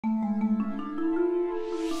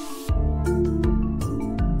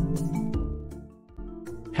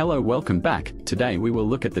Hello, welcome back. Today we will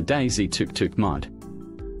look at the Dayz TukTuk mod.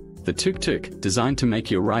 The tuk-tuk, designed to make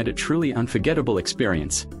your ride a truly unforgettable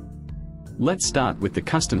experience. Let's start with the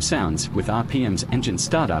custom sounds with RPM's engine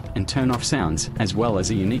startup and turn off sounds, as well as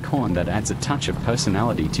a unique horn that adds a touch of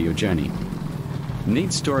personality to your journey.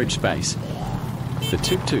 Need storage space? The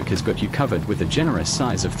tuk-tuk has got you covered with a generous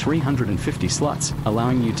size of 350 slots,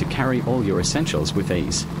 allowing you to carry all your essentials with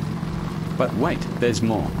ease. But wait, there's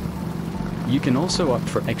more. You can also opt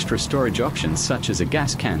for extra storage options such as a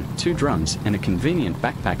gas can, 2 drums, and a convenient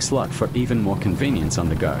backpack slot for even more convenience on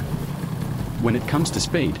the go. When it comes to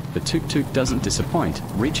speed, the tuk-tuk doesn't disappoint,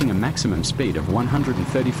 reaching a maximum speed of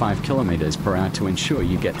 135 km per hour to ensure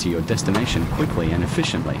you get to your destination quickly and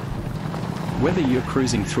efficiently. Whether you're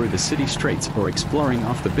cruising through the city streets or exploring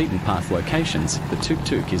off the beaten path locations, the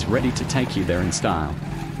tuk-tuk is ready to take you there in style.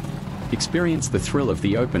 Experience the thrill of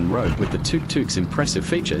the open road with the tuk-tuk's impressive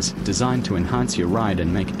features, designed to enhance your ride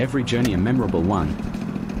and make every journey a memorable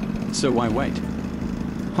one. So why wait?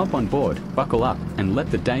 Hop on board, buckle up, and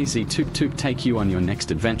let the Dayz TukTuk take you on your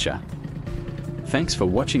next adventure. Thanks for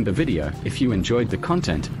watching the video. If you enjoyed the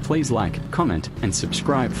content, please like, comment, and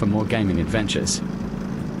subscribe for more gaming adventures.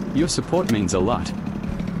 Your support means a lot.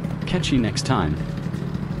 Catch you next time.